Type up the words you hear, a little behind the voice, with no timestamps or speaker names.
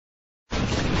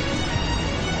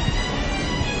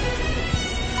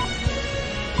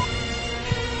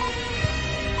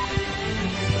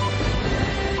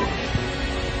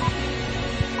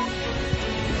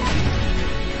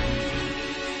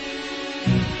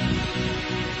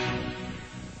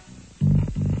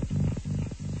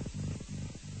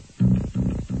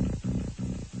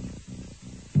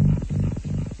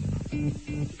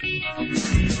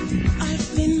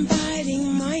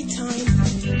time.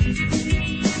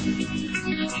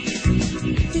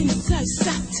 Been so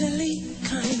subtly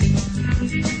kind.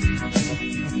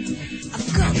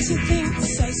 I've got to think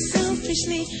so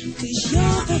selfishly, 'cause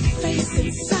you're the face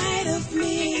inside of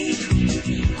me.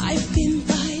 I've been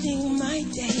biding my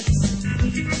days.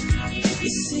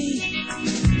 You see,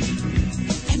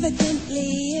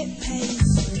 evidently it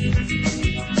pays.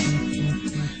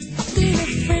 I've been a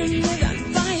friend with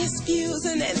unbiased views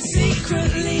and then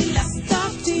secretly lust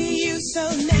after you. So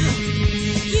now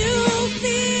you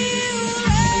feel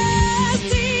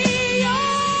rusty,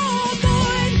 you're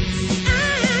bored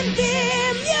and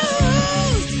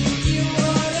bemused. You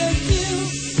wanna do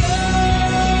so.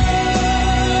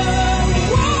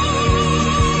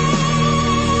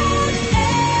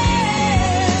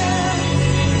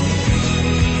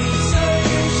 So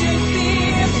you should be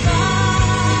by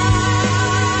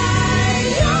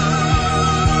yourself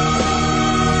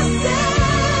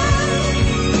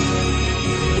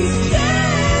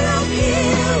instead of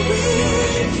here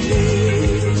with me.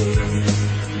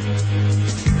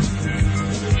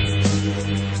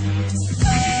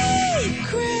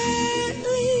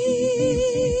 Secretly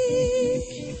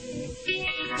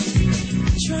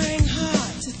trying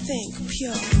hard to think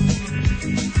pure.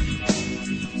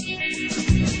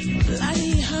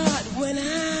 Bloody hard when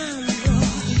I'm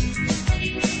raw.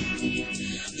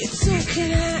 You're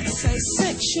talking out so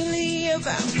sexually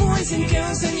about boys and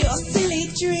girls and your silly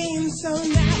dreams. So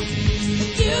now